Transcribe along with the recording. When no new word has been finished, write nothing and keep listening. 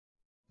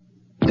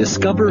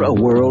Discover a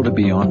world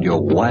beyond your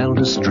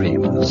wildest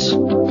dreams.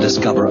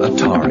 Discover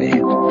Atari.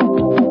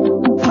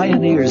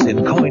 Pioneers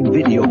in coin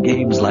video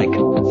games like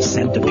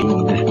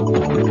Centipede,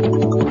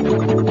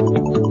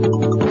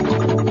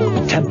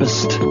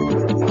 Tempest,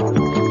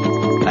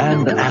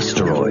 and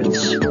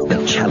Asteroids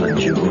that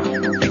challenge you,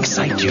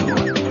 excite you,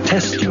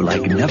 test you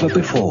like never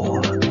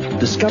before.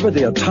 Discover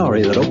the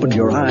Atari that opened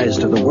your eyes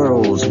to the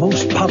world's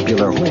most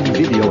popular home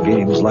video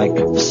games like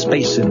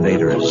Space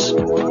Invaders,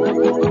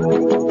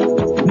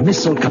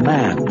 Missile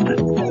Command,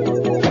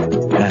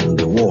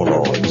 and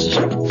Warlords.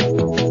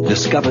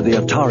 Discover the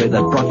Atari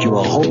that brought you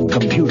a home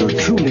computer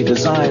truly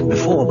designed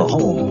for the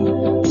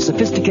home.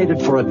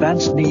 Sophisticated for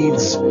advanced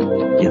needs,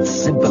 yet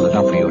simple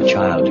enough for your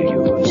child to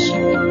use.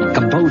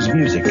 Compose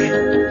music,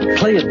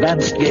 play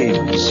advanced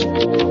games,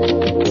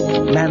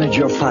 manage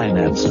your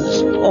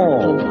finances,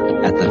 all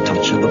at the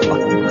touch of a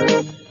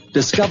button.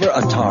 Discover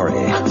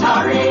Atari.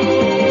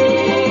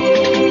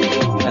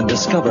 And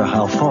discover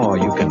how far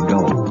you can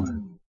go.